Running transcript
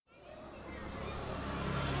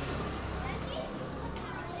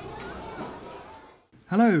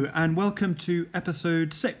Hello, and welcome to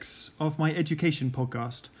episode 6 of my education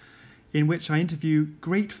podcast, in which I interview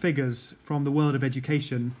great figures from the world of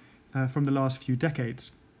education from the last few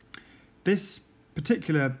decades. This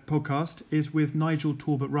particular podcast is with Nigel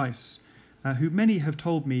Talbot Rice, who many have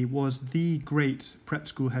told me was the great prep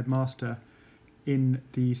school headmaster in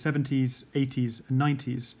the 70s, 80s and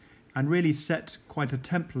 90s, and really set quite a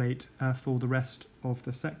template for the rest of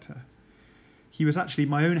the sector. He was actually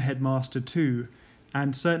my own headmaster too,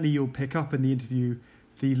 and certainly you'll pick up in the interview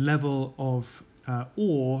the level of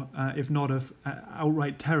awe, if not of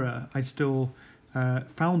outright terror, I still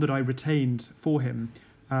found that I retained for him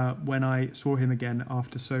when I saw him again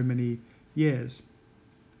after so many years.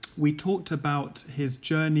 We talked about his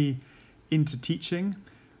journey into teaching.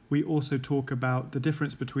 We also talk about the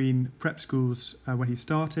difference between prep schools when he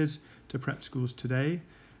started to prep schools today.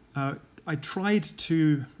 I tried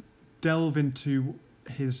to delve into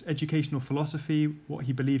his educational philosophy, what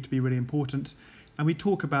he believed to be really important, and we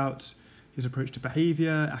talk about his approach to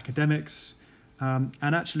behaviour, academics, and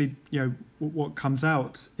actually, what comes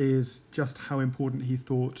out is just how important he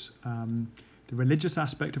thought the religious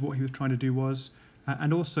aspect of what he was trying to do was,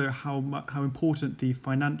 and also how important the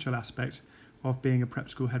financial aspect of being a prep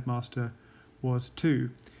school headmaster was too.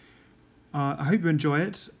 I hope you enjoy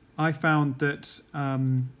it. I found that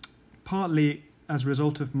partly as a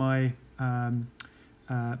result of my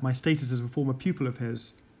status as a former pupil of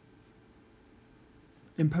his,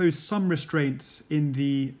 imposed some restraints in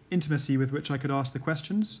the intimacy with which I could ask the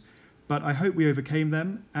questions, but I hope we overcame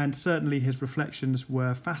them, and certainly his reflections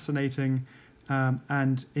were fascinating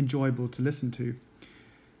and enjoyable to listen to.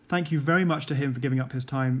 Thank you very much to him for giving up his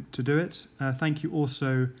time to do it. Thank you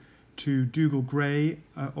also to Dougal Gray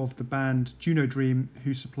of the band Juno Dream,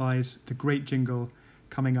 who supplies the great jingle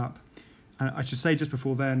coming up. I should say just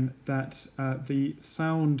before then that the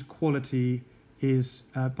sound quality is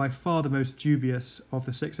by far the most dubious of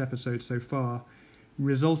the 6 episodes so far,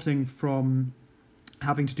 resulting from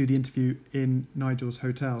having to do the interview in Nigel's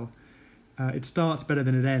hotel. It starts better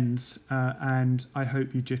than it ends, and I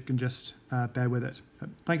hope you can just bear with it.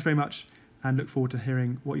 Thanks very much, and look forward to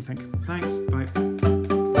hearing what you think. Thanks, bye.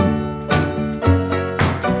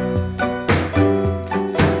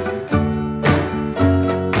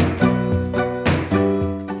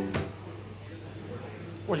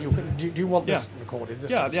 Do you want this recorded?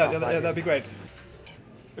 That'd be great.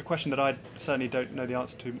 The question that I certainly don't know the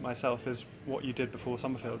answer to myself is what you did before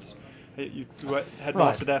Summerfields. You were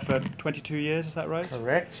headmaster there for 22 years, is that right?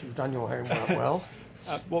 Correct. You've done your homework well.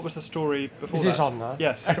 What was the story before that? Is this on now?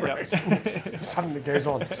 Yes. Suddenly goes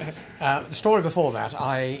on. The story before that,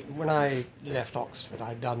 when I left Oxford,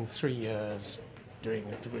 I'd done 3 years doing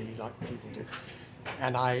a degree like people do,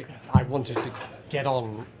 and I wanted to get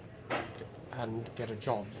on and get a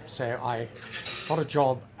job. So I got a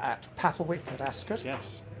job at Papplewick at Ascot.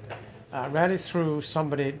 Yes. Ran it through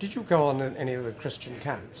somebody. Did you go on any of the Christian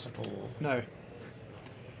camps at all? No.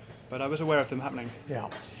 But I was aware of them happening. Yeah.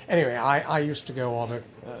 Anyway, I used to go on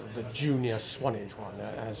the junior Swanage one,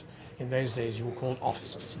 as in those days you were called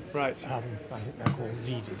officers. Right. I think they're called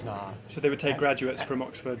leaders now. So they would take graduates from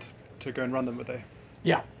Oxford to go and run them, would they?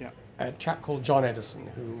 Yeah. Yeah. A chap called John Edison,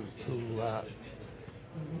 who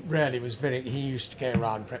really was he used to go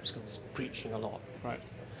around prep schools preaching a lot. Right.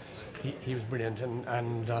 He was brilliant,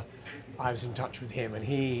 and I was in touch with him, and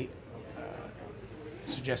he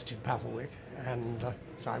suggested Papplewick, and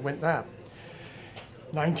so I went there.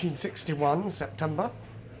 1961, September.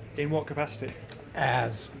 In what capacity?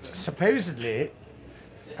 As supposedly,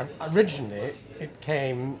 originally, it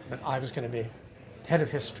came that I was going to be head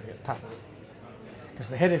of history at Papplewick, because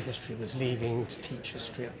the head of history was leaving to teach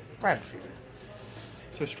history at Bradfield.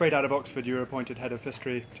 So straight out of Oxford, you were appointed head of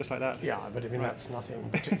history, just like that? Yeah, but I mean, that's nothing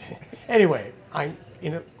particular. Anyway, I'm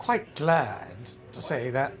quite glad to say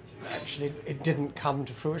that actually it didn't come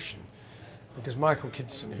to fruition, because Michael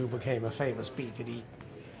Kidson, who became a famous beak at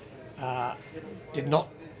Eton, did not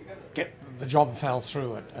get the job, fell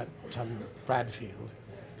through at Bradfield,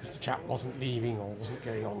 because the chap wasn't leaving or wasn't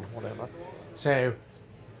going on, whatever. So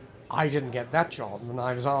I didn't get that job, and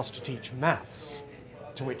I was asked to teach maths.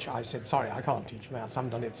 To which I said, sorry, I can't teach maths. I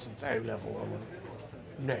haven't done it since O-level.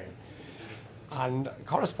 And no. And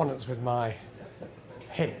correspondence with my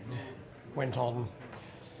head went on.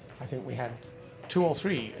 I think we had 2 or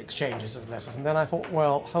 3 exchanges of letters. And then I thought,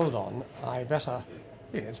 well, hold on. I better,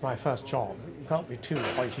 it's my first job. You can't be too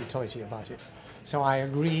hoity-toity about it. So I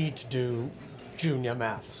agreed to do junior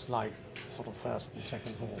maths, like sort of first and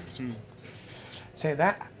second forms. Mm. So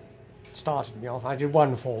that started me off. I did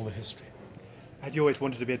 1 form of history. Had you always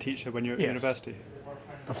wanted to be a teacher when you were at university?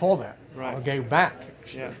 Before that, right. I'll go back,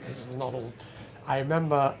 actually, yeah. because it was not all... I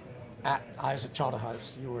remember I was at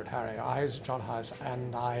Charterhouse, you were at Harrow, I was at Charterhouse,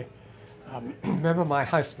 and I remember my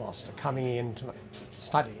housemaster coming in to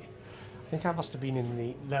study. I think I must have been in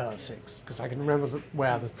the lower sixth, because I can remember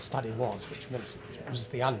where the study was, which meant it was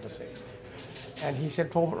the under sixth. And he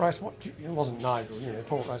said, Talbot Rice, it wasn't Nigel,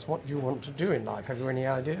 Talbot Rice, what do you want to do in life? Have you any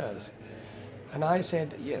ideas? And I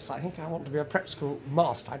said, yes, I think I want to be a prep school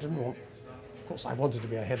master. I didn't want, of course I wanted to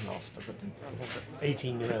be a headmaster, but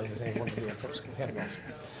 18-year-olds saying I want to be a prep school headmaster.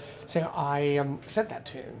 So I said that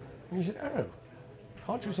to him, and he said, oh,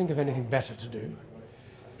 can't you think of anything better to do?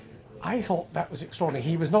 I thought that was extraordinary.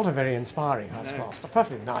 He was not a very inspiring housemaster,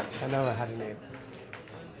 perfectly nice. I never had any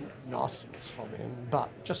nastiness from him, but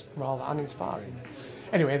just rather uninspiring.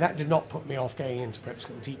 Anyway, that did not put me off going into prep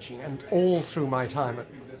school teaching, and all through my time at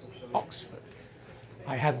Oxford,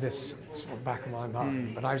 I had this sort of back of my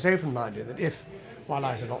mind, but I was open-minded that if, while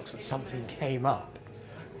I was at Oxford, something came up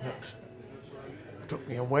that took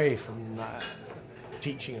me away from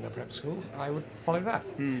teaching in a prep school, I would follow that.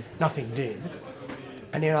 Nothing did.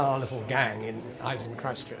 And in our little gang, I was in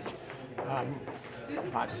Christchurch,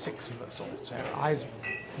 about 6 of us or so. I was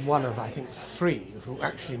one of, I think, 3 who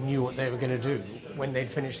actually knew what they were going to do when they'd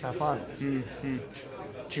finished their finals.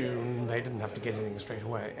 June, they didn't have to get anything straight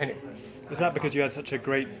away. Anyway. Was that because you had such a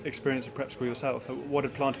great experience at prep school yourself? What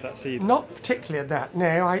had planted that seed? Not particularly at that.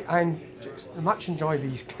 No, I much enjoy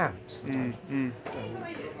these camps that I've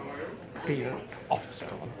been an officer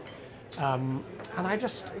on. And it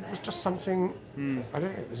was just something, I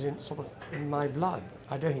don't know, it was in my blood.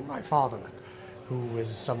 I don't think my father, who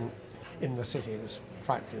was in the city, was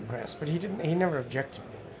frightfully impressed, but he never objected.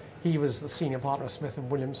 He was the senior partner of Smith and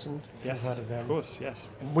Williamson. Yes, you've heard of them. Of course, yes.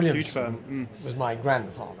 And Williamson Huge firm. was my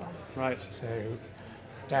grandfather. Right. So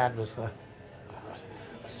Dad was the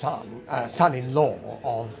son-in-law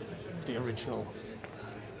of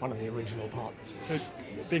one of the original partners. So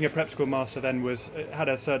being a prep school master then had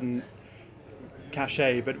a certain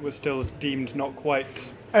cachet, but was still deemed not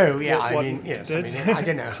quite. Oh yeah, yes. I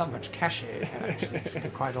don't know how much cachet it had, actually, to be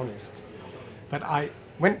quite honest. But I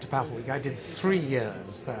went to Papelwick. I did 3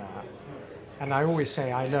 years there, and I always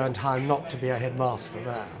say I learned how not to be a headmaster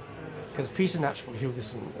there, because Peter Natchell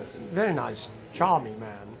Hugerson, a very nice, charming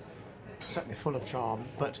man, certainly full of charm,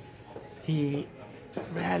 but he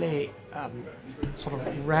really sort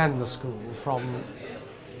of ran the school from,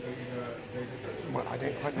 well, I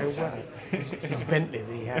don't quite know where, his Bentley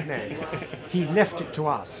that he had. No, he left it to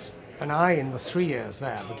us, and I, in the 3 years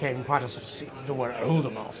there, became quite a sort of, there were older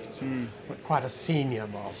masters, but quite a senior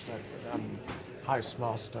master,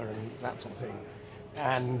 housemaster and that sort of thing.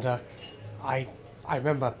 And I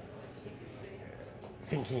remember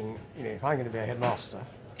thinking, if I'm going to be a headmaster,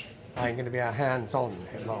 I'm going to be a hands-on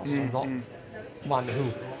headmaster, not one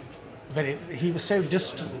he was so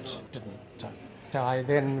distant, didn't. So I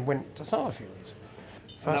then went to Summerfields.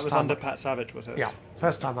 And that was under Pat Savage, was it? Yeah.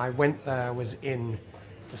 First time I went there was in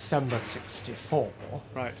December '64.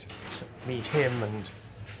 Right. To meet him and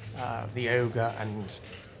the Ogre and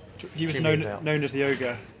he was known as the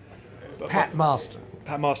Ogre. Pat Marston.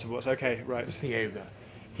 Pat Marston was, okay, right. Was the Ogre.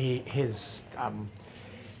 He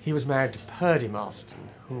was married to Purdy Marston,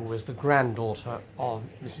 who was the granddaughter of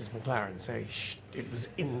Mrs. McLaren. So it was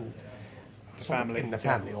in the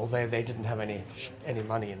family, although they didn't have any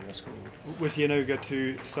money in the school. Was he an ogre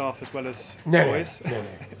to staff as well as boys? No.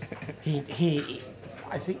 He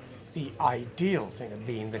I think the ideal thing had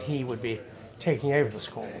been that he would be taking over the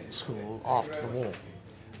school after the war.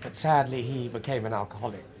 But sadly he became an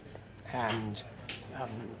alcoholic, and a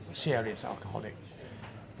serious alcoholic.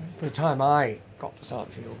 By the time I got to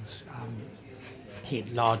Summerfields,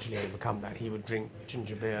 he'd largely overcome that. He would drink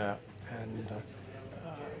ginger beer and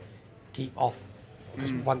keep off.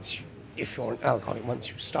 Because if you're an alcoholic, once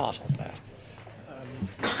you start on that,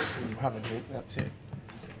 you have a drink, that's it.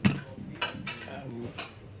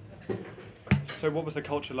 So what was the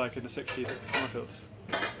culture like in the 60s at Summerfields?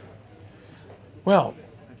 Well,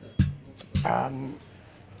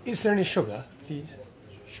 is there any sugar, please?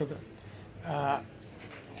 Sugar?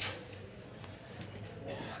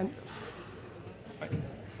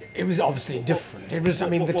 It was obviously different. It was, the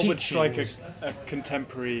teaching. What would strike a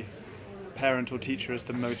contemporary parent or teacher as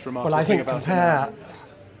the most remarkable well, I thing think about compare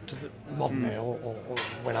to the modern day, or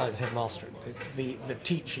when I was headmaster, the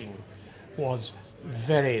teaching was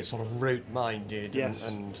very sort of rote-minded. Yes.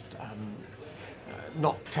 and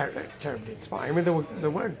not terribly inspiring. I mean, there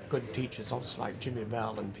were good teachers, obviously, like Jimmy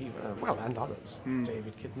Bell and people, and others,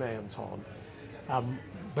 David Kidmay and so on.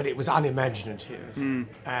 But it was unimaginative,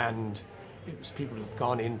 and it was people who'd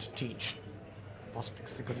gone in to teach, possibly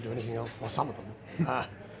because they couldn't do anything else, or some of them.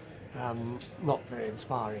 Not very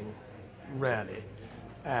inspiring rarely.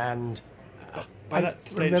 And By I that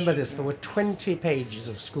stage, remember this, there were 20 pages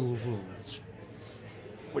of school rules,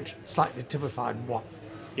 which slightly typified what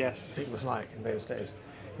yes, it was like in those days.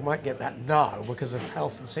 You might get that now because of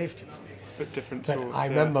health and safety. but different But sorts. I yeah.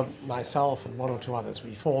 remember myself and one or two others,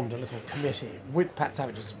 we formed a little committee with Pat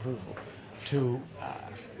Savage's approval to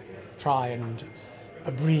try and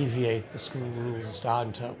abbreviate the school rules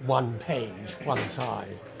down to one page, one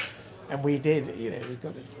side. And we did, we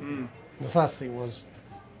got it. The first thing was,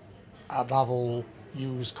 above all,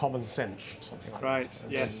 use common sense, or something like Right.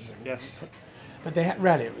 that. Yes. Yes. But they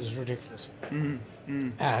really, it was ridiculous.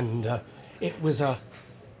 And it was a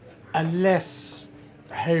less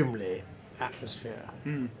homely atmosphere.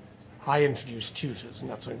 I introduced tutors, and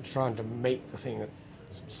that's what I'm trying to make the thing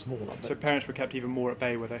smaller. But So parents were kept even more at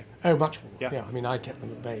bay, were they? oh, much more. Yeah. I mean, I kept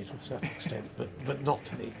them at bay to a certain extent, but not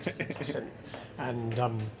to the extent. And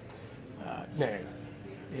no,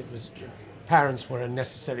 it was parents were a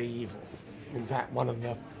necessary evil. In fact, one of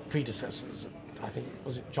the predecessors, I think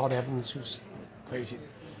was it John Evans, who quoted,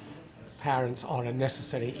 "Parents are a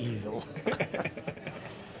necessary evil."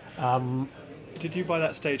 Did you by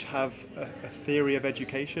that stage have a theory of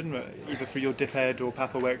education, either through your dip ed or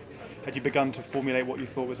Papelwick? Had you begun to formulate what you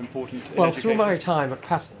thought was important in Well, education? through my time at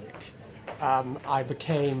Papelwick, I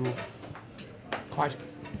became quite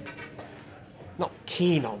not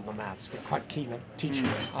keen on the maths, but quite keen on teaching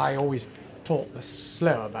it. I always taught the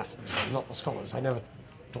slower mathematicians, not the scholars. I never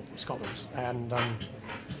taught the scholars, and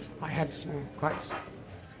I had some quite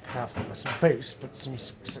careful, I mustn't boast, but some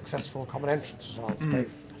successful common entrance results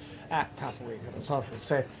both at Papelwick and at Salford.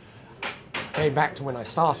 So, going back to when I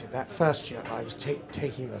started, that first year I was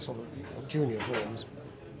taking the sort of junior forms.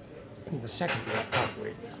 In the second year at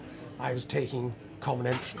Papelwick, I was taking common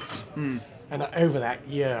entrance. And over that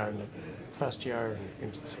year, and the first year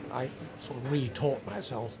into the second, I sort of re-taught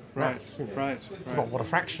myself maths. Right. Not what a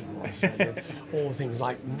fraction was, all things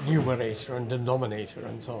like numerator and denominator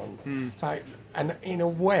and so on. So, and in a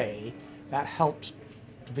way, that helped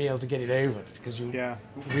to be able to get it over because you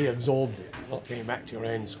reabsorbed it, not going back to your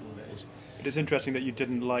own school days. But it's interesting that you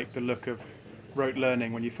didn't like the look of rote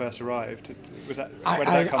learning when you first arrived. Was that where did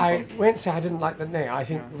I that come from? won't say I didn't like the name. I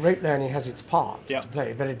think rote learning has its part Yeah. to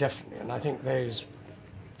play, very definitely. And I think those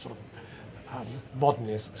sort of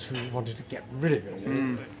modernists who wanted to get rid of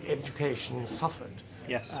it, education suffered.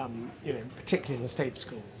 Yes. Particularly in the state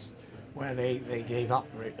schools, where they gave up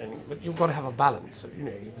rote learning. But you've got to have a balance.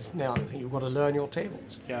 There's now the thing, you've got to learn your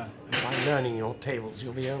tables. Yeah. And by learning your tables,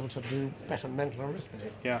 you'll be able to do better mental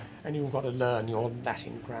arithmetic. Yeah. And you've got to learn your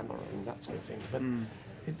Latin grammar and that sort of thing. But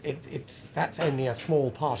that's only a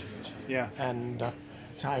small part of it. Yeah. And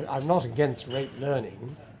so I'm not against rote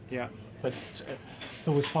learning, Yeah. but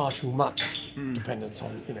there was far too much dependence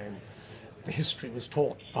on, the history was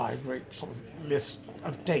taught by a great sort of list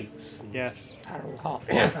of dates. And Yes. Harold Hart.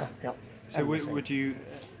 Yep. So would you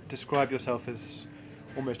describe yourself as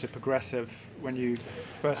almost a progressive when you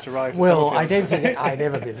first arrived? Well, at I don't think I'd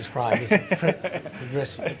ever be described as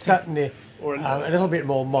progressive. It's certainly Or a little bit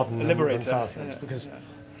more modern than liberator. Salford's, because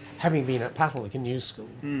having been at Papelwick in New School,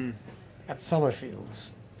 at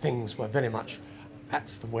Summerfields, things were very much,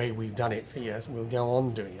 that's the way we've done it for years, and we'll go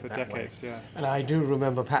on doing it For that decades, way. yeah. And I do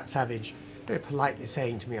remember Pat Savage very politely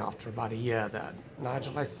saying to me after about a year that,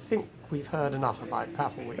 "Nigel, I think we've heard enough about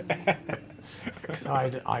Papelwick." Because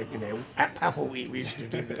at Papelwick we used to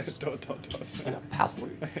do this. At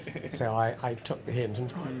Papelwick. So I took the hint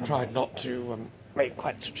and tried not to make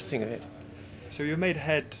quite such a thing of it. So you were made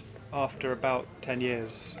head after about 10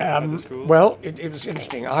 years at the school? Well, it was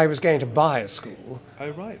interesting. I was going to buy a school, Oh,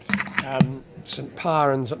 right. St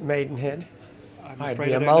Piran's at Maidenhead. I'm I'd afraid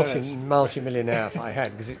be I a don't know this. multi-millionaire if I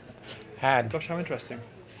had, because it had Gosh, how interesting.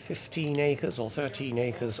 15 acres or 13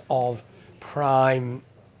 acres of prime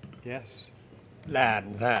Yes.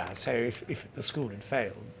 land there. So if the school had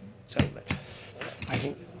failed, I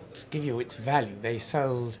think to give you its value, they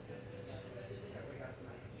sold.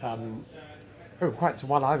 Quite so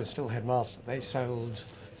while I was still headmaster, they sold,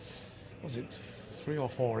 was it 3 or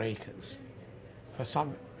 4 acres for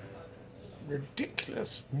some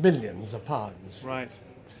ridiculous millions of pounds. Right.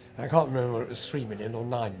 I can't remember whether it was 3 million or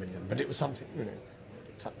 9 million, but it was something,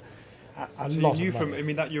 it's a So lot you knew of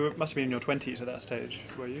money. that you must have been in your 20s at that stage,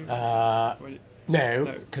 were you? Were you- No,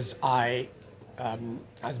 No. because I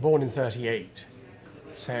was born in 38,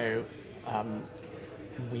 so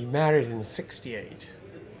we married in 68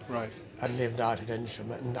 Right. and lived out at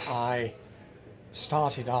Ensham, and I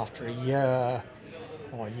started after a year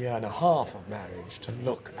or a year and a half of marriage to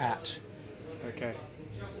look at, Okay.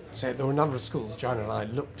 so there were a number of schools Joan and I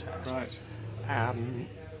looked at, Right.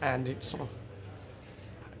 and it sort of,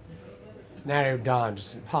 narrowed down to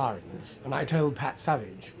St. Piran's, and I told Pat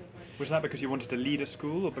Savage. Was that because you wanted to lead a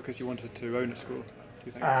school or because you wanted to own a school, do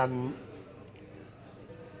you think?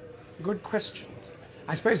 Good question.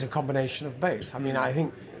 I suppose a combination of both. I mean, I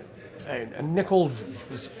think Nick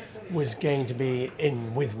Aldridge was going to be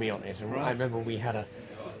in with me on it, and I remember we had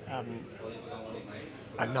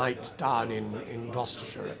a night down in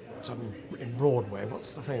Gloucestershire in Broadway.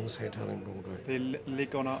 What's the famous hotel in Broadway? The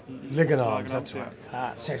Ligonards, that's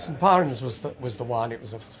right. So St. Piran's was the one. It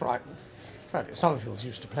was a Summerfields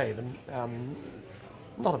used to play them.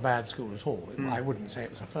 Not a bad school at all. I wouldn't say it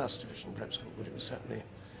was a first division prep school, but it was certainly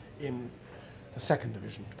in the second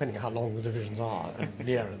division, depending on how long the divisions are, and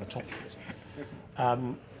nearer the top of it.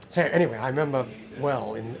 So anyway, I remember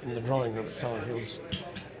well in the drawing room at Summerfields,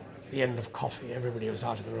 the end of coffee, everybody was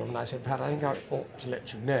out of the room, and I said, Pat, I think I ought to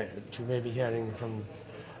let you know that you may be hearing from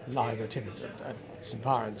Liza Tibbets at St.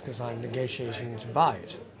 Piran's because I'm negotiating to buy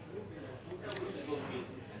it.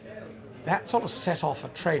 That sort of set off a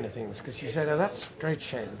train of things because he said, oh, that's a great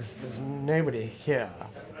shame because there's nobody here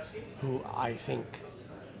who I think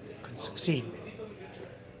could succeed me.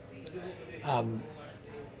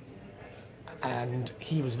 And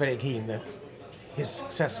he was very keen that his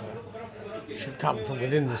successor should come from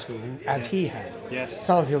within the school, as he had. Yes.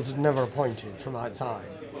 Summerfields had never appointed from outside.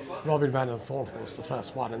 Robin Van Thornhill was the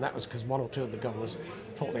first one, and that was because one or two of the governors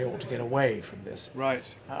thought they ought to get away from this. Right.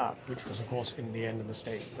 Which was, of course, in the end a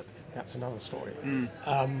mistake, but that's another story.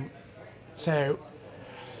 So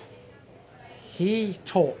he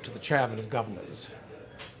talked to the chairman of governors,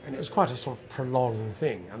 and it was quite a sort of prolonged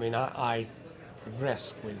thing. I mean, I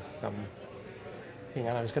progressed with and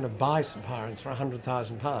I was going to buy St. Piran's for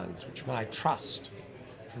 £100,000, which my trust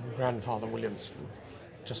from grandfather Williamson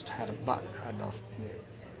just had enough in it.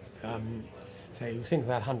 So you think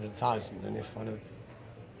that 100,000, and if I'd have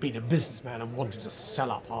been a businessman and wanted to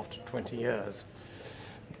sell up after 20 years,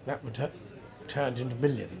 that would have turned into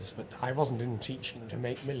millions. But I wasn't in teaching to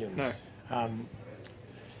make millions. No.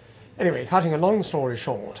 Anyway, cutting a long story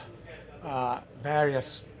short,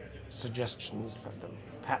 various suggestions.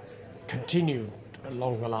 Pat continued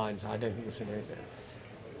along the lines, I don't think it's in it,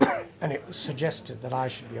 and it was suggested that I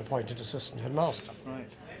should be appointed assistant headmaster. Right.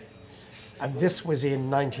 And this was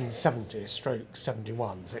in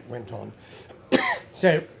 1970/71, so it went on.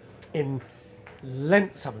 So in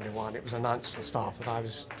Lent 71, it was announced to the staff that I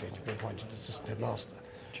was going to be appointed assistant headmaster.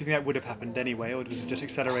 Do you think that would have happened anyway, or was it just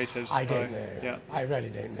accelerated? I don't know. Yeah. I really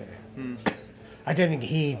don't know. I don't think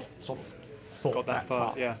he'd sort of thought Got that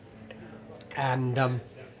far, yeah. And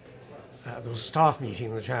there was a staff meeting,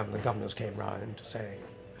 and the chairman and the governors came round to say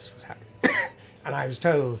this was happening. And I was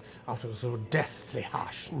told, after a sort of deathly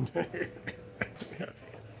hush.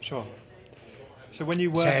 Sure. So when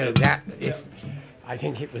you were... So I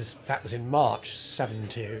think that was in March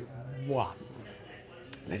 71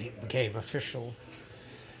 that it became official.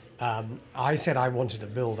 I said I wanted to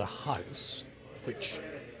build a house, which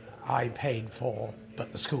I paid for,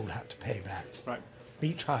 but the school had to pay back. Right.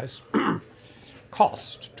 Beach House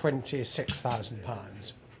cost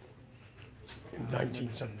 £26,000 in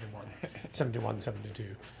 1971,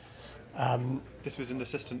 72. This was an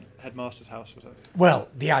assistant headmaster's house, was it? Well,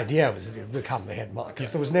 the idea was that it would become the headmaster,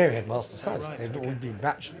 because there was no headmaster's house. Right, They'd all been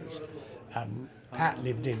bachelors. Pat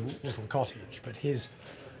lived in Little Cottage, but his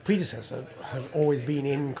predecessor had always been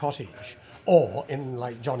in Cottage, or in,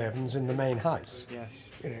 like John Evans, in the main house. Yes.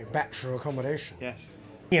 You know, bachelor accommodation. Yes.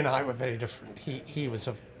 He and I were very different. He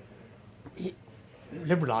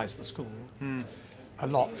liberalised the school a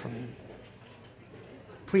lot from the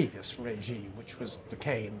previous regime, which was the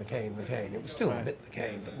cane. It was still a bit the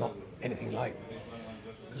cane, but not anything like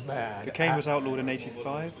as bad. The cane was outlawed in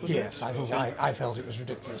 85, was it? Yes, I think I felt it was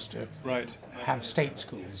ridiculous to have state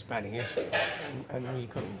schools banning it, and we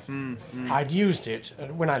couldn't. I'd used it,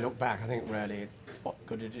 and when I look back, I think really, what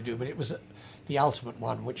good did it do? But it was the ultimate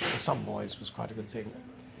one, which for some boys was quite a good thing.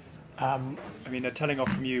 I mean, a telling off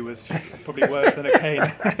from you was probably worse than a cane,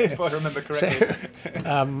 if I remember correctly.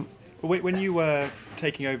 So, when you were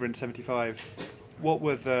taking over in 75, what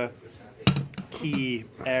were the key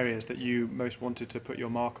areas that you most wanted to put your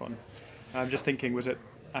mark on? I'm just thinking, was it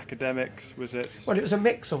academics? Was it... Well, it was a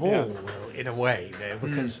mix of all, in a way, you know,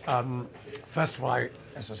 because first of all,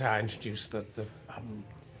 as I say, I introduced the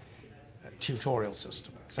tutorial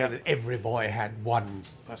system, so that every boy had one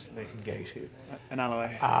person they could go to. An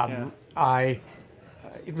ally.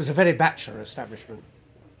 It was a very bachelor establishment,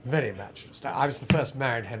 very bachelor. I was the first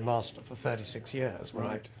married headmaster for 36 years when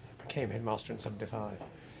I became headmaster in 75.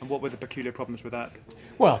 And what were the peculiar problems with that?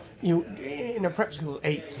 Well, in a prep school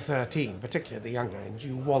 8 to 13, particularly at the younger age,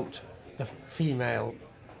 you want the female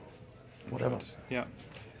whatever. Yeah.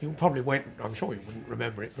 You probably won't, I'm sure you wouldn't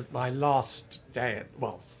remember it, but my last day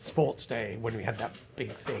sports day, when we had that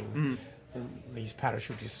big thing, and these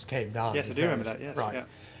parachutists came down. Yes, I do remember that, yes. Right. Yeah.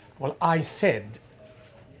 Well, I said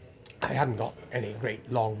I hadn't got any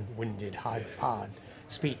great long-winded, high-powered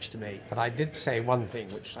speech to make, but I did say one thing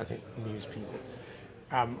which I think amused people.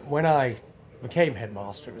 When I became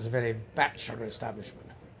headmaster, it was a very bachelor establishment.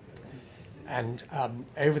 And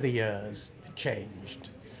over the years, it changed.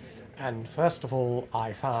 And first of all,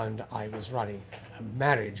 I found I was running a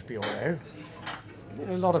marriage bureau.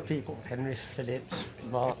 A lot of people, Henry Phillips,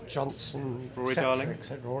 Mark Johnson, Rory Darling,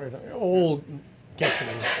 all getting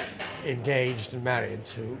engaged and married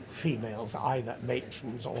to females, either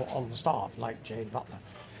matrons or on the staff, like Jane Butler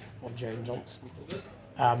or Jane Johnson.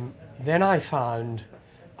 Then I found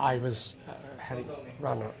I was having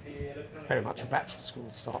run very much a bachelor school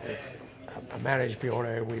to start with, a marriage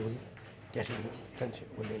bureau. We were getting plenty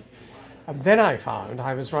of women. And then I found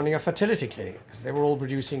I was running a fertility clinic because they were all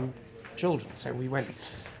producing children. So we went,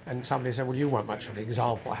 and somebody said, well, you weren't much of an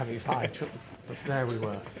example having 5 children. But there we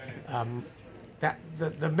were.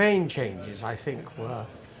 The main changes, I think, were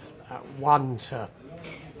one, to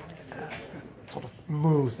sort of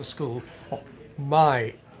move the school.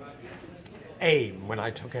 My aim when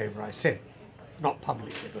I took over, I said, not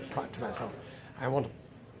publicly, but quite to myself, I want to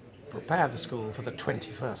prepare the school for the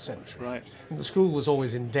 21st century. Right. And the school was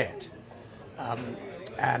always in debt.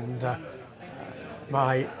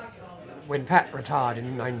 When Pat retired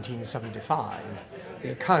in 1975,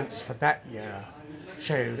 the accounts for that year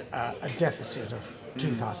showed a deficit of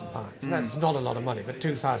 £2,000. And that's not a lot of money, but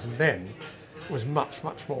 2,000 then was much,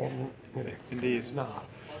 much more than Indeed. now.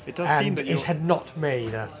 It does And seem that it had not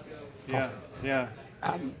made a profit. Yeah.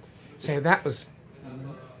 So that was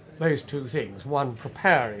those two things. One,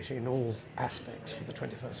 prepare it in all aspects for the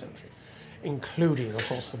 21st century, including, of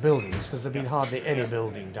course, the buildings, because there'd been hardly any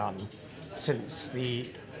building done since the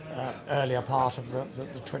earlier part of the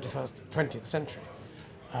 20th century.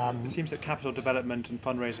 It seems that capital development and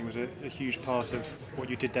fundraising was a huge part of what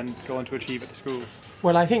you did then go on to achieve at the school.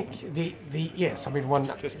 Well, I think yes. I mean,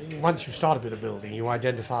 once you started with a building, you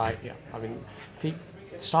identify. Yeah, I mean,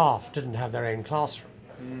 staff didn't have their own classroom,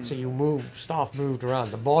 so staff moved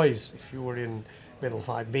around. The boys, if you were in Middle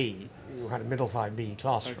 5B, you had a Middle 5B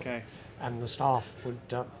classroom, and the staff would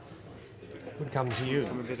come to you,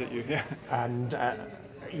 come and visit you. Yeah, and.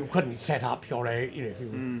 You couldn't set up your own, if you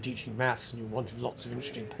were teaching maths and you wanted lots of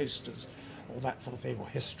interesting posters, or that sort of thing, or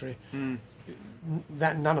history.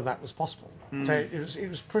 None of that was possible. So it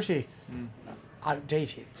was pretty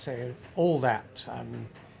outdated. So all that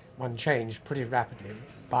one changed pretty rapidly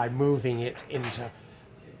by moving it into,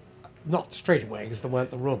 not straight away because there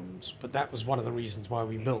weren't the rooms, but that was one of the reasons why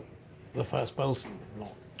we built the first Bolton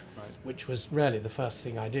block, which was really the first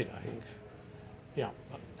thing I did, I think. Yeah,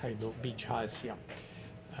 I built Beach House, yeah.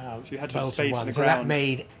 So you had to have space in the ground. So that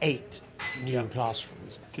made 8 new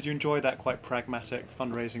classrooms. Did you enjoy that quite pragmatic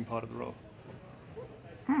fundraising part of the role?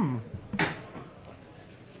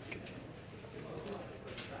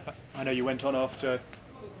 I know you went on after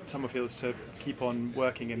Summerfields to keep on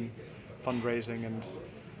working in fundraising and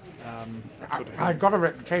that sort of thing. I got a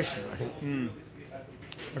reputation, I think,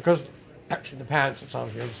 because actually the parents at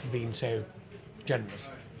Summerfields have been so generous.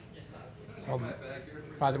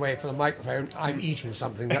 By the way, for the microphone, I'm eating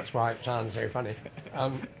something, that's why it sounds so funny.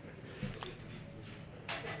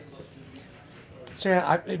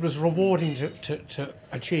 It was rewarding to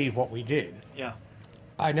achieve what we did. Yeah.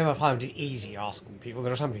 I never found it easy asking people.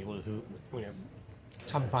 There are some people who,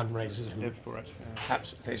 some fundraisers who live for it. Yeah.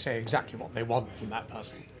 Perhaps they say exactly what they want from that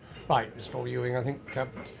person. Right, Mr. Ewing, I think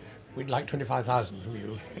we'd like 25,000 from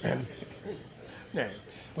you. No.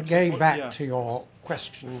 But going back to your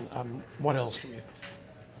question, what else do we...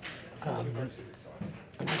 I'm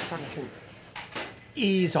just trying to think.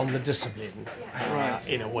 Ease on the discipline,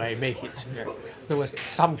 in a way, make it... there were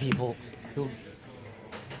some people who...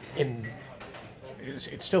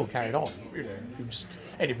 It still carried on, who just...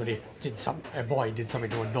 a boy did something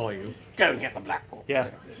to annoy you, go and get the blackboard. Yeah.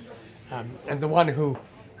 And the one who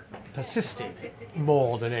persisted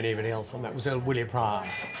more than anybody else on that was old Willie Pryor,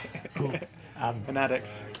 who... an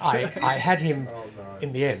addict. I had him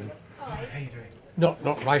in the end,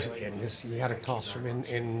 not right at the end, because he had a classroom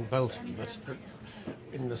in Bolton, but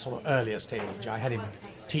in the sort of earlier stage, I had him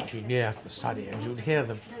teaching near the study, and you'd hear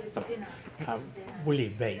the Willie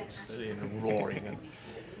Bates roaring,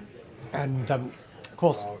 and of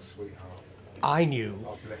course, I knew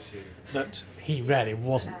that he really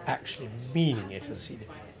wasn't actually meaning it as he did,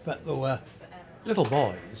 but there were little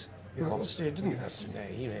boys who obviously didn't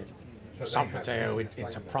yesterday, some would say, oh,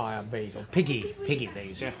 it's a Prior bait, or Piggy they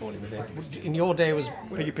used to call him. In your day was...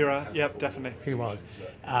 Piggy Pirra, yep, definitely. He was.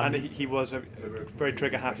 And he was very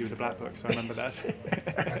trigger happy with the black book, so I remember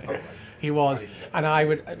that. He was, and I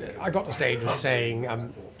got to the stage of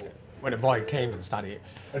saying, when a boy came to study,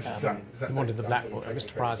 he wanted the black book,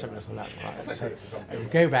 Mr. Prior sent me the black book. I said,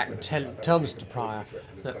 go back and tell Mr. Prior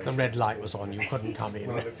that the red light was on, you couldn't come in.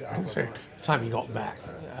 And so, by the time he got back,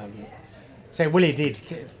 so Willie did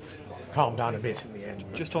calm down a bit in the end.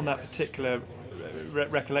 Just on that particular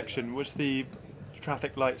recollection, was the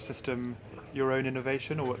traffic light system your own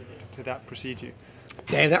innovation, or did that precede you?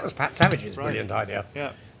 Yeah, that was Pat Savage's brilliant idea.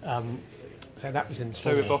 Yeah. So that was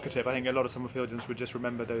installed. So evocative. I think a lot of Summerfieldians would just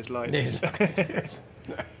remember those lights. Yes.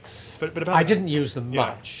 but about I didn't use them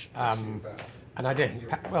much, and I don't.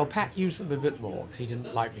 Pat used them a bit more because he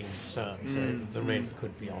didn't like being disturbed. So the red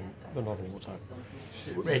could be on, but not all the time.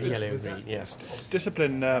 Red, yellow, green. Yes.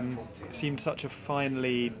 Discipline seemed such a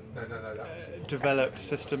finely developed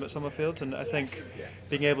system at Summerfields, and I think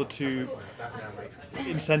being able to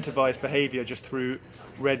incentivise behaviour just through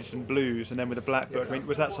reds and blues, and then with a black book. I mean,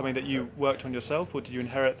 was that something that you worked on yourself, or did you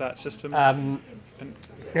inherit that system?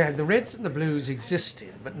 Yeah, the reds and the blues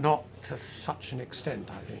existed, but not to such an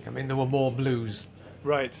extent, I think. I mean, there were more blues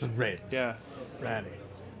than reds. Yeah. Really.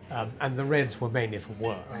 And the reds were mainly for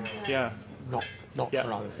work. Yeah. Not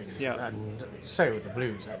for other things. Yeah. And so were the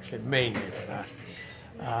blues, actually, mainly for that.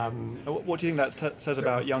 What do you think that says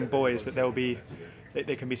about young boys, that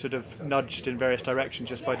they can be sort of nudged in various directions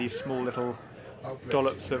just by these small little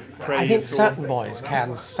dollops of praise? I think certain boys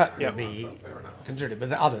can certainly be considered, but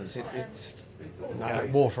the others, it's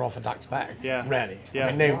like water off a duck's back. Yeah. Really. Yeah.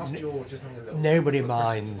 I mean, nobody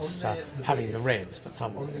minds having the reds, but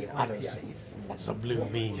some others. What's the blue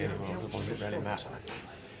mean anymore? It doesn't really matter.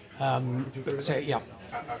 So yeah.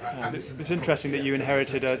 It's interesting that you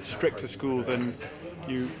inherited a stricter school than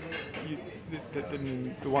the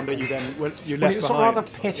one that you then you left It was behind. rather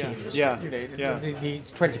petty. Yeah. The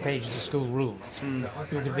 20 pages of school rules. You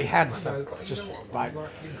could be had for just by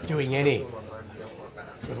doing any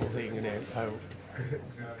little thing,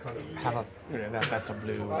 have a, that's a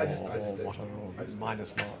blue or whatever, or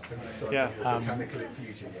minus mark. Yeah.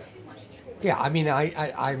 I mean,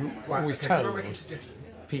 I'm always told,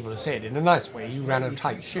 people have said in a nice way, you ran a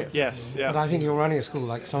tight ship. Yes, yeah. But I think you're running a school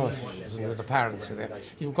like Summerfields, and with the parents who are there,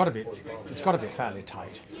 it's got to be fairly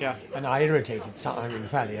tight. Yeah. And I irritated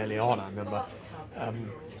fairly early on. I remember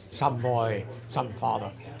some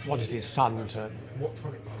father wanted his son to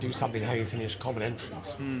do something having finished common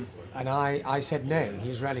entrance, and I said no. He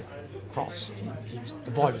was really cross.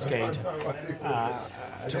 The boy was going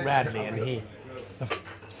to Radley, and the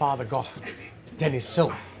father got Dennis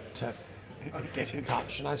Silk to get in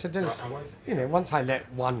touch, and I said, Dennis, once I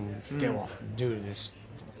let one go off and do this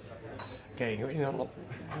game,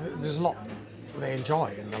 there's a lot they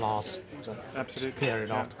enjoy in the last period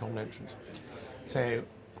after common entrance. So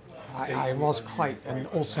I was quite, and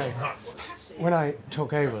also when I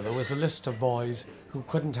took over, there was a list of boys who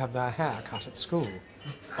couldn't have their hair cut at school.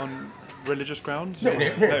 On religious grounds? No.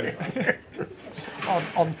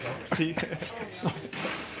 on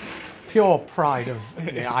pure pride of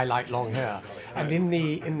I like long hair, and in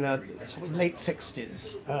the sort of late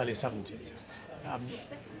 60s, early 70s,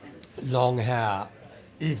 long hair,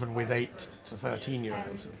 even with 8 to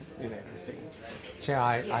 13-year-olds, thing. So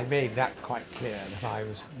I made that quite clear that I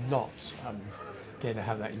was not going to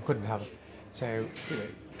have that. You couldn't have it. So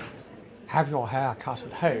have your hair cut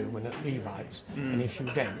at home and at Levites, and if you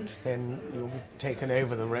don't, then you'll be taken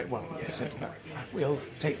over the we'll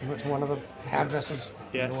take them to one of the hairdressers.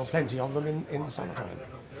 Yes. There were plenty of them in the summertime.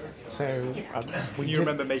 So Can you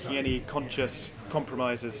remember making any conscious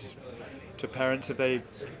compromises to parents if they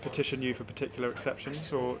petition you for particular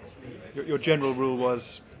exceptions, or your general rule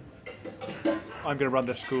was, I'm going to run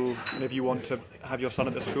this school, and if you want to have your son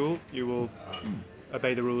at the school, you will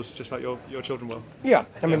obey the rules just like your children will? Yeah,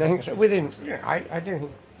 I mean, I think so. Within, I don't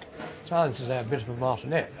think science is a bit of a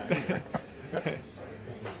martinet.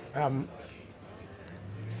 I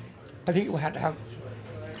think you had to have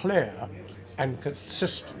clear and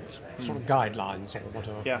consistent sort of guidelines or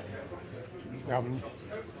whatever. Yeah.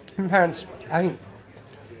 Parents, I think,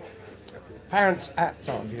 parents at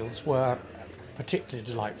Summerfields were particularly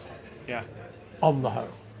delightful. Yeah. On the whole,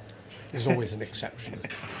 there's always an exception,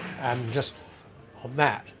 and just on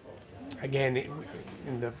that, again,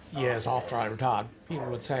 in the years after I retired, people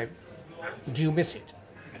would say, "Do you miss it?"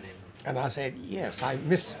 And I said, "Yes, I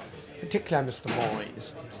miss the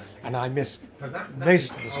boys, and I miss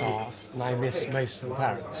most of the staff, and I miss most of the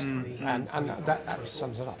parents." And that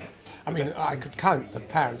sums it up. I mean, I could count the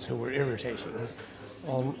parents who were irritating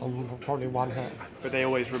on probably one hand. But they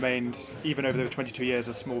always remained, even over the 22 years,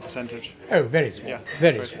 a small percentage. Oh, very small. Yeah,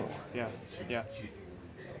 very small. Yeah, yeah.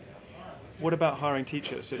 What about hiring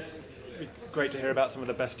teachers? It'd be great to hear about some of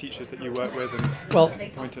the best teachers that you work with. And Well,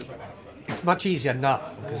 point to. it's much easier now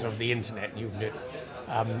because of the internet. In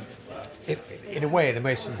a way, the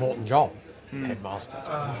most important job, headmaster,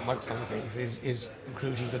 amongst other things, is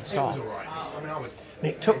recruiting good staff. And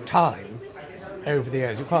it took time over the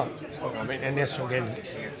years. You can't, unless you're going to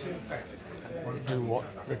do what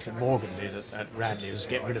Richard Morgan did at Radley, is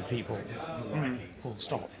get rid of people, full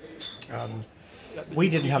stop. We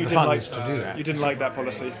didn't have the funds to do that. You didn't like that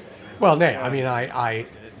policy? Well, no. I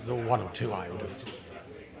the one or two I would have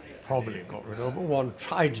probably got rid of, but what one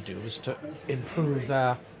tried to do was to improve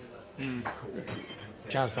their,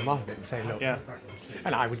 jazz them up and say, look,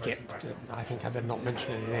 and I would get, I think I better not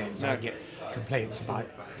mention any names, I'd get complaints about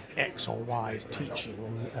X or Y's teaching,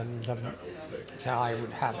 and so I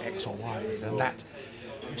would have X or Y, and that,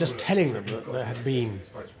 just telling them that there had been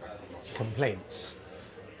complaints,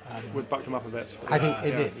 would buck them up a bit. I think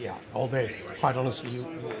it did, yeah. Although, quite honestly,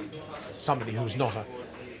 somebody who's not a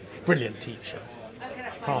brilliant teacher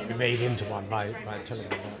can't be made into one by telling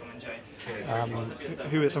them that.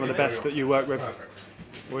 Who are some of the best that you work with?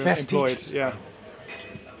 Best employed, teachers? yeah.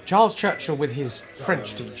 Charles Churchill with his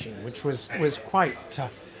French teaching, which was quite,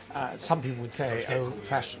 some people would say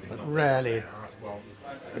old-fashioned, but rarely,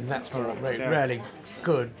 and that's more rarely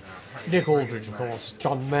good. Nick Aldridge, of course,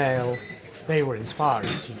 John Mayle, they were inspiring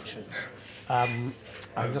teachers. I'm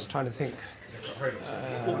just trying to think.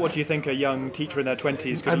 What do you think a young teacher in their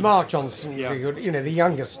 20s could... And Mark Johnson, the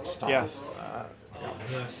youngest staff. Yeah.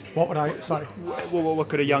 What would I... Sorry. What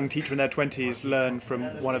could a young teacher in their 20s learn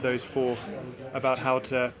from one of those four about how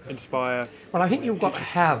to inspire? Well, I think you've got to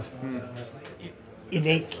have,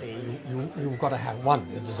 innately, you've got to have,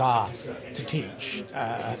 one, the desire to teach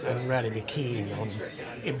and really be keen on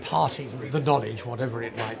imparting the knowledge, whatever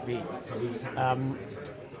it might be. And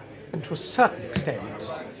to a certain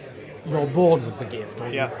extent, you're born with the gift, or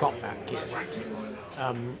you've got that gift.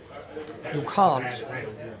 You can't,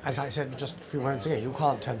 as I said just a few moments ago, you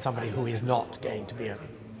can't turn somebody who is not going to be a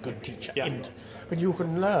good teacher into. But you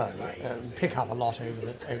can learn and pick up a lot over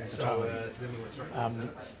the time.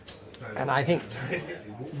 And I think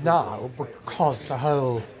now, because the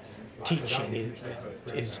whole teaching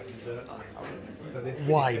is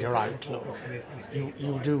wider outlook,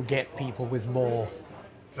 you do get people with more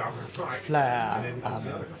flair,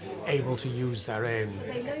 able to use their own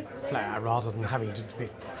flair rather than having to be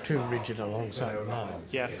too rigid along certain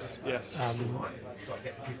lines. Yes, yes.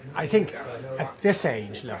 I think at this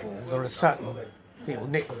age level there are certain people,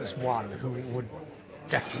 Nick was one, who would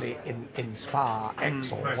definitely inspire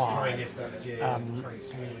X or Y.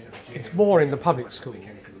 It's more in the public school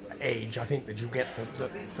age, I think, that you get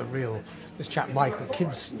the real... This chap, Michael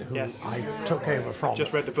Kidson, who I took over from...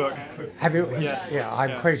 Just read the book. Have you? Yes. Yeah,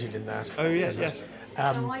 I'm quoted in that. Oh, yes, yes.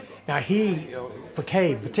 Now, he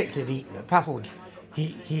became, particularly at Eton, at Papwood,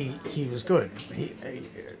 he was good. He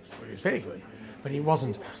was very good. But he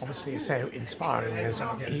wasn't obviously so inspiring as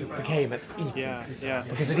he became at Eton. Yeah.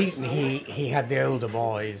 Because at Eton he had the older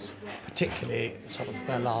boys, particularly sort of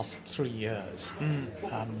their last 3 years.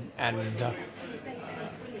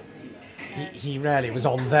 He really was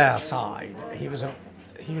on their side. He was a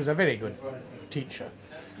very good teacher,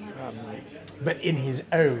 but in his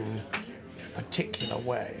own particular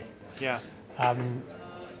way. Yeah.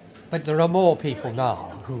 But there are more people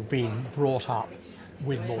now who've been brought up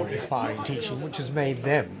with more inspiring teaching, which has made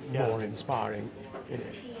them more inspiring in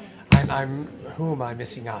it. And who am I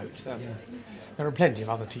missing out? There are plenty of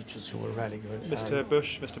other teachers who were really good. Mr.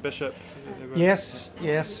 Bush, Mr. Bishop. Yes,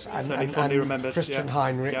 and fondly remembered, Christian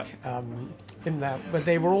Heinrich in there, but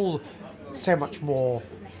they were all so much more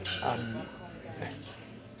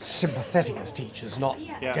sympathetic as teachers, not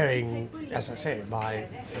going, as I say, by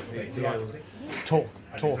the old talk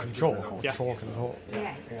and talk, or talk and talk.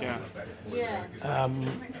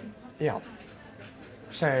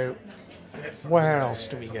 So, where else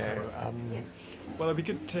do we go? Well, it'd be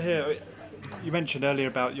good to hear. You mentioned earlier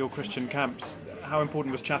about your Christian camps. How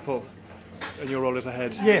important was chapel in your role as a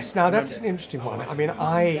head? Yes, now that's an interesting one. I mean,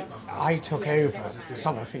 I took over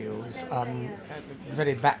Summerfields,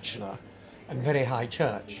 very bachelor and very high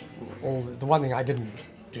church. The one thing I didn't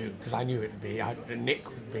do, because I knew it would be, Nick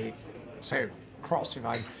would be so cross if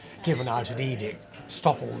I'd given out an edict,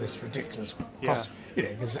 stop all this ridiculous cross,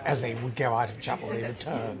 because as they would go out of chapel, they would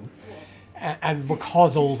turn. And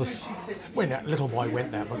because when a little boy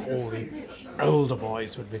went there, but all the older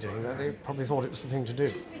boys would be doing that, they probably thought it was the thing to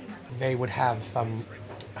do. They would have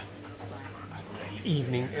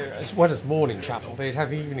evening, as well as morning chapel. They'd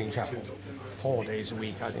have evening chapel 4 days a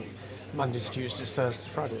week, I think. Mondays, Tuesdays, Thursdays,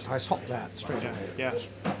 Fridays. I swapped that straight away. Yeah.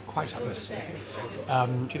 Quite unnecessary.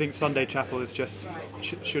 Do you think Sunday chapel is just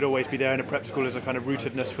should always be there in a prep school as a kind of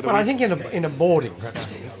rootedness for the Well, week? I think in a boarding prep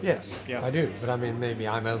school, yes, Yeah. I do. But I mean, maybe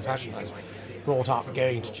I'm old-fashioned. I was brought up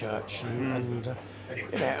going to church, and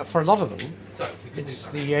you know, for a lot of them, it's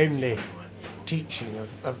the only teaching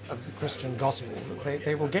of the Christian gospel that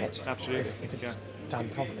they will get. Absolutely. If it's done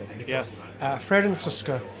properly. Yeah. Fred and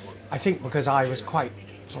Siska, I think because I was quite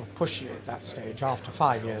sort of pushy at that stage, after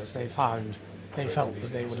 5 years they felt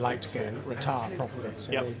that they would like to go and retire properly,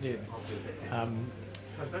 so Yep. they did.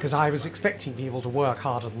 Because I was expecting people to work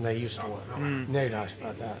harder than they used to work, no doubt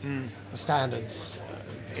about that. The standards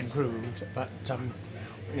improved, but you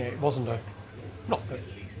know, it wasn't not that,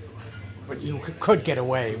 but you could get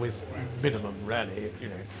away with minimum, really, you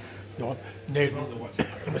know. There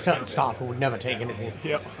were certain staff who would never take anything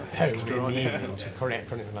Yep. home in the evening to correct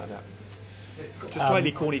or anything like that. It's a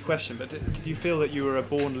slightly corny question, but did you feel that you were a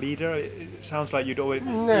born leader? It sounds like you'd always...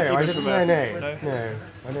 No, I even didn't. from No.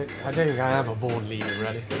 I don't think I am a born leader,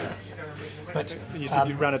 really. But You said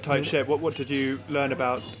you ran a tight ship. What did you learn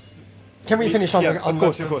about... can we finish on Yeah, the on of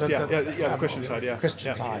course, the, of course, the, yeah. the, Yeah, the Christian side, yeah. Christian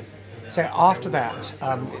Yeah. side. So after that,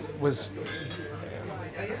 it was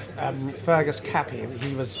Fergus Cappy.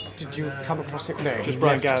 He was. Did you come across him? No, Just he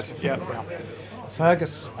Brian left Gadd, us. yeah.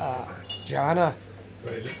 Fergus, Joanna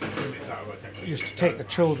used to take the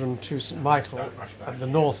children to St Michael at the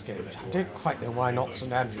North Gate. I don't quite know why not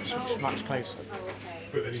St Andrews, which is much closer.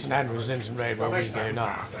 St Andrews, Linton Road, where we go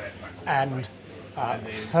now. And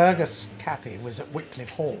Fergus Cappy was at Wycliffe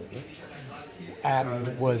Hall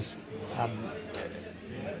and was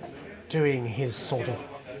doing his sort of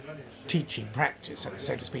teaching practice,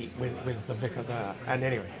 so to speak, with the vicar there. And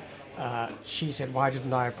anyway, she said, why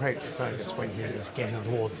didn't I approach Fergus when he was getting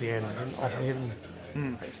towards the end and offer him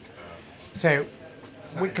place? So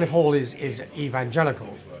Wycliffe Hall is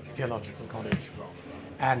evangelical theological college,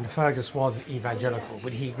 and Fergus was evangelical,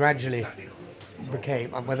 but he gradually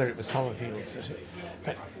became, whether it was Summerfield's,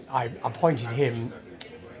 but I appointed him,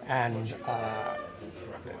 and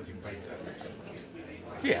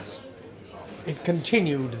yes, it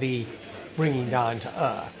continued the bringing down to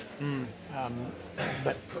earth.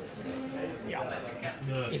 But yeah,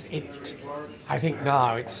 I think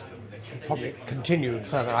now it's probably continued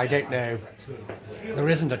further. I don't know. There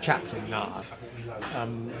isn't a chaplain now,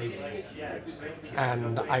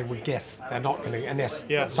 and I would guess they're not going to, unless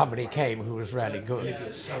somebody came who was really good,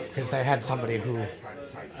 because they had somebody who,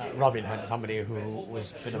 Robin had somebody who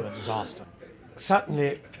was a bit of a disaster.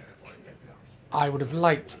 Certainly, I would have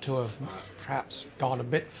liked to have perhaps gone a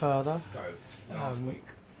bit further.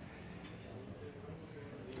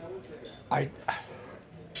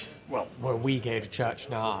 Where we go to church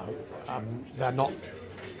now, they're not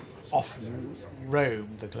often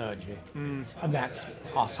robed, the clergy. And that's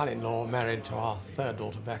our son-in-law married to our third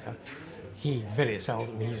daughter, Becca. He very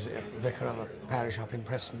seldom, he's a vicar of a parish up in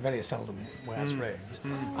Preston, very seldom wears robes.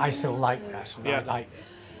 I still like that, and I like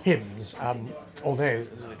hymns, although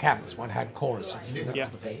the campus one had choruses and that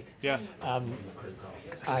sort of thing. Yeah.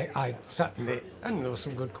 I certainly, and there were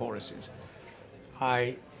some good choruses.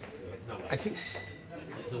 I think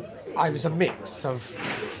I was a mix of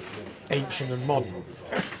ancient and modern.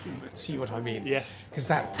 See what I mean? Yes. Because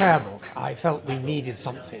that prayer book, I felt we needed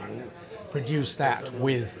something, produce that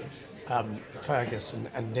with Fergus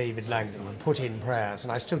and David Langdon, and put in prayers,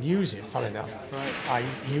 and I still use it, fun enough. Right.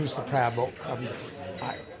 I use the prayer book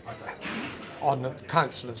on the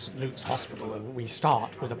council of St Luke's Hospital, and we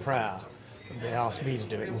start with a prayer, and they asked me to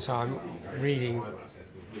do it, and so I'm reading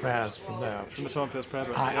prayers from there. From the Summerfield's prayer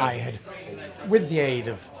book. I had, with the aid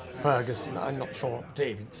of Fergus, and I'm not sure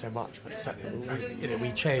David so much, but certainly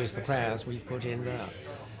we chose the prayers we put in there.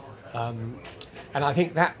 And I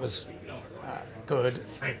think that was good,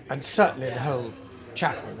 and certainly the whole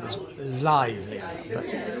chapel was lively, but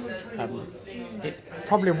it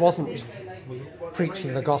probably wasn't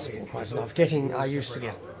preaching the gospel quite enough. I used to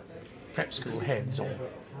get prep school heads on,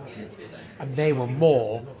 and they were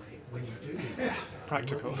more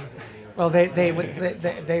Practical. well, they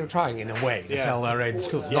were trying in a way to sell their own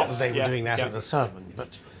schools. Not that they were doing that as a sermon,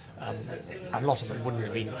 but a lot of them wouldn't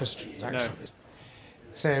have been Christians, actually. No.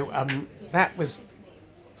 So that was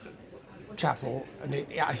chapel, and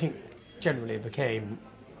I think generally became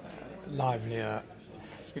livelier.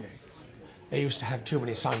 You know, they used to have too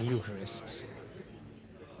many sung Eucharists,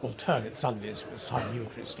 alternate Sundays with sung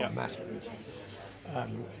Eucharist or Matins,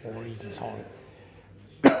 or even song.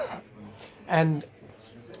 And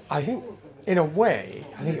I think, in a way,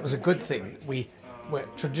 it was a good thing. We were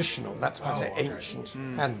traditional, that's why I say ancient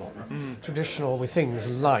and modern, traditional with things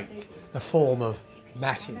like the form of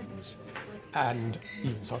matins and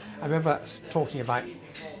even so. I remember talking about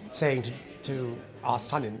saying to our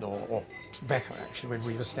son-in-law, or to Becca actually, when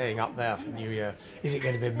we were staying up there for New Year, is it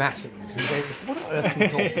going to be matins? And they said, what on earth are you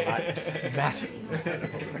talking about? Matins?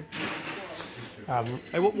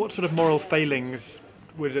 What sort of moral failings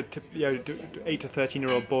would 8 to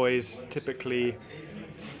 13-year-old boys typically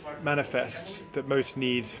manifest that most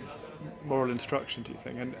need moral instruction, do you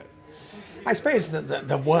think? And I suppose that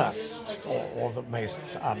the worst or the most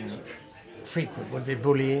frequent would be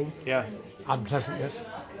bullying, unpleasantness,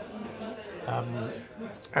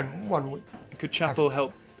 and one would... Could chapel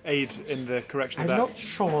help aid in the correction of that? I'm not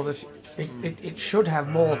sure that it should have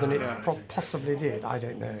more than it possibly did. I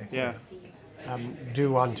don't know. Yeah.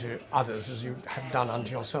 Do unto others as you have done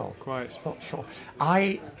unto yourself. Quite. Not sure.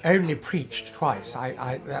 I only preached twice.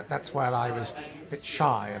 That's where I was a bit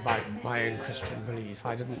shy about my own Christian belief.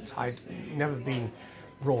 I'd never been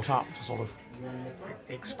brought up to sort of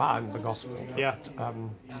expound the gospel. But, yeah.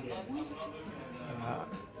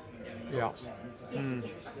 Yeah.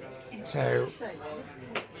 So,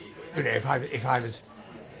 if I was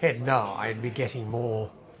head now, I'd be getting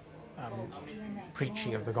more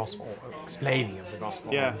preaching of the gospel, or explaining of the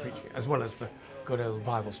gospel, preaching, as well as the good old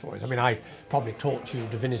Bible stories. I mean, I probably taught you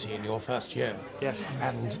divinity in your first year. Yes.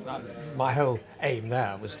 And my whole aim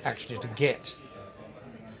there was actually to get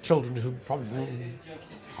children who probably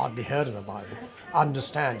hardly heard of the Bible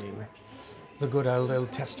understanding the good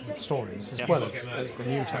Old Testament stories as well as the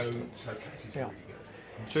New Testament. Yeah.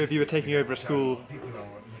 So if you were taking over a school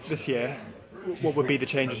this year, what would be the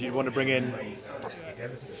changes you'd want to bring in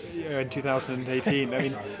 2018? I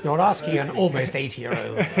mean, you're asking an almost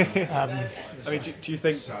 80-year-old. I mean, do you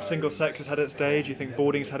think single sex has had its day? Do you think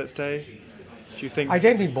boarding's had its day? Do you think? I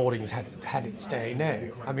don't think boarding's had its day.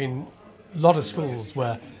 No, I mean, a lot of schools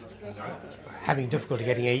were having difficulty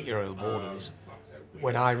getting 8-year-old boarders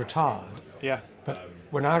when I retired. Yeah. But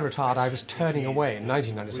when I retired, I was turning away, in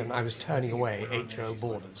 1997, I was turning away 8-year-old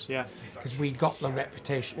boarders. Yeah. Because we got the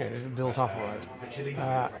reputation, it had built up all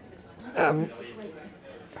right. I'm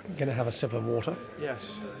going to have a sip of water.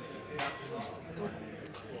 Yes.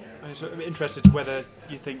 I'm sort of interested to whether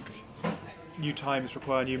you think new times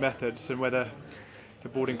require new methods and whether the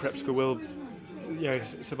boarding prep school will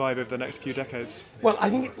survive over the next few decades. Well, I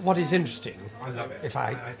think what is interesting, if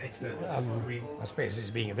I suppose this is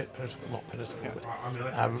being a bit political, not political, but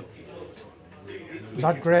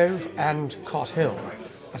Ludgrove and Cot Hill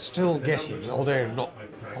are still getting, although not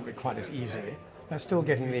probably quite as easily, they're still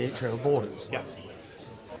getting the 8-year-old boarders. Yeah.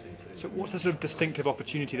 So what's the sort of distinctive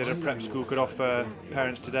opportunity that a prep school could offer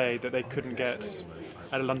parents today that they couldn't get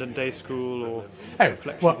at a London day school or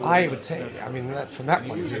flexible? Well, I would say, I mean, from that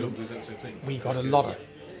point of view, we got a lot of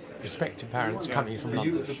prospective parents coming from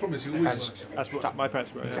London. As what my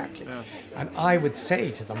parents were. Exactly. Yeah. And I would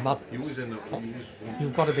say to the mothers,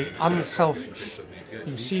 you've got to be unselfish.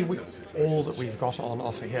 You see all that we've got on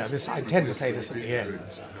offer here. I tend to say this at the end.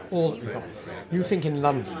 All that we've got. You think in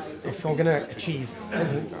London, if you're going to achieve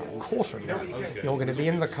a quarter of that, you're going to be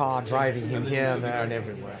in the car driving him here and there and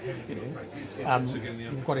everywhere.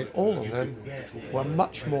 You've got it all, and we're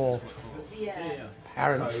much more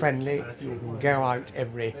parent-friendly. You can go out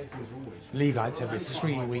Levites every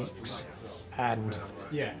 3 weeks, and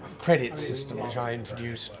credit system which I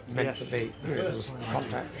introduced meant that there was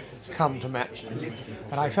contact, come to matches.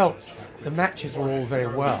 But I felt the matches were all very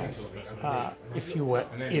well. If you were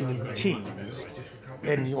in teams,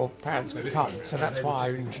 then your parents could come. So that's why I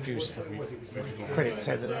introduced the credit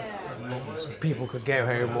so that people could go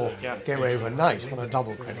home or go overnight on a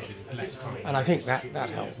double credit. And I think that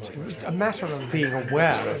helped. It was a matter of being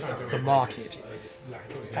aware of the market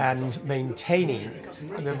and maintaining.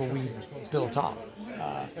 I remember we built up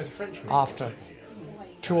after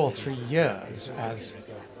 2 or 3 years as...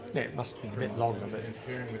 No, it must have been a bit longer, but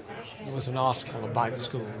there was an article about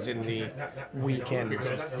schools in the weekend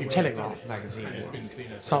Telegraph magazine.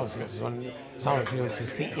 Summerfields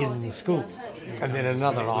was the in school. And then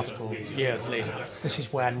another article years later, this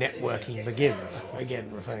is where networking begins,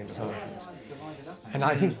 again referring to Summerfields. And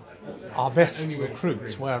I think our best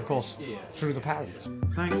recruits were, of course, through the parents.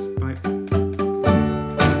 Thanks, bye.